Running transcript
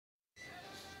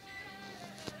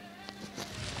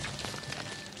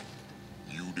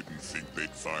think they'd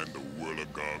find the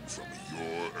Whirligog from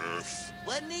your Earth?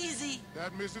 Wasn't easy.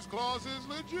 That Mrs. Claus is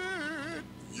legit.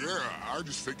 Yeah, I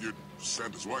just figured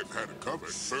Santa's wife had it covered.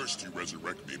 First you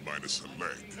resurrect me minus a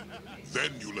leg.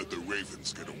 Then you let the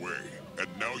Ravens get away. And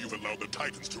now you've allowed the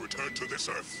Titans to return to this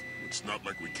Earth. It's not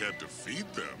like we can't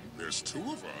defeat them. There's two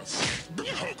of us.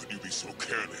 How could you be so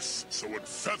careless? So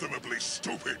unfathomably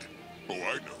stupid? Oh,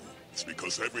 I know. It's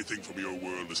because everything from your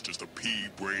world is just a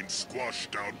pea-brained,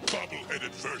 squashed-down,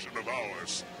 bobble-headed version of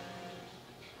ours.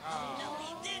 No,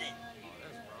 he did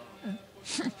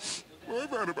it. Well, I've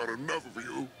had about enough of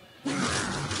you.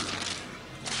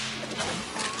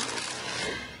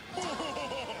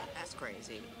 That's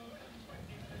crazy.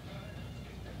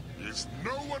 Is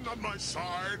no one on my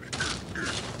side?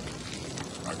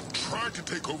 I've tried to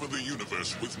take over the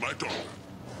universe with my daughter.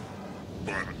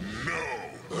 But no!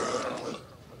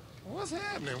 What's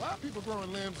happening? Why are people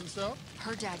growing limbs and stuff?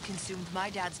 Her dad consumed my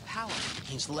dad's power.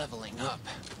 He's leveling up.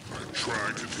 I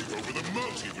tried to take over the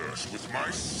multiverse with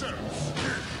myself.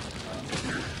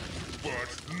 But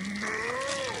no!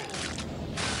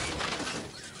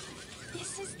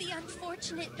 This is the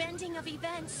unfortunate bending of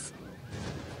events.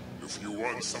 If you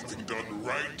want something done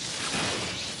right,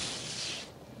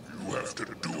 you have to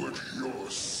do it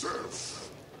yourself.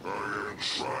 I am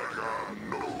Trigon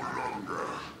no longer.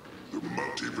 The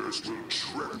multiverse will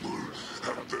tremble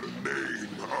at the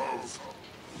name of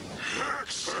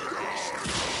Hexagon!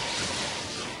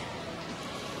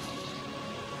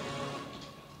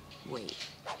 Wait,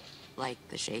 like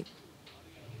the shape?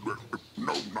 No,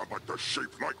 not like the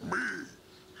shape, like me.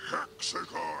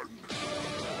 Hexagon.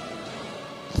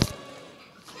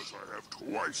 Because I have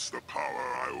twice the power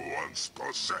I once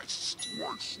possessed.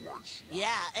 Twice.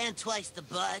 Yeah, and twice the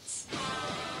butts.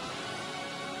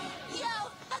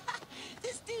 Yo!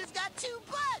 This dude's got 2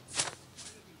 butts!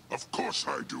 Of course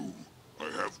I do. I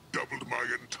have doubled my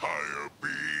entire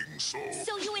being, so...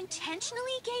 So you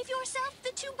intentionally gave yourself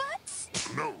the 2 butts?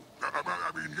 No,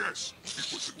 I mean, yes.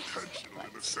 It was intentional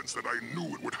in the sense that I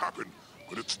knew it would happen.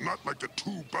 But it's not like the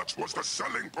 2 butts was the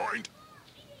selling point.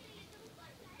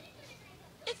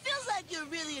 It feels like you're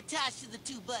really attached to the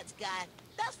 2 butts, guy.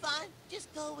 That's fine.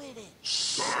 Just go with it.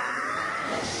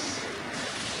 Silence!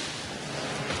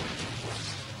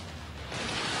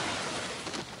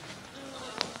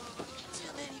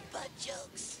 Too many butt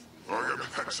jokes. I am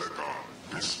Hexagon,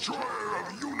 destroyer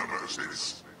of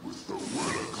universes. With the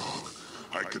Whirligog,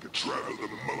 I can travel the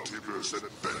multiverse and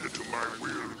bend it to my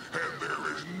will, and there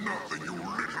is nothing you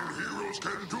little heroes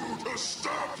can do to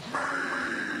stop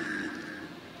me!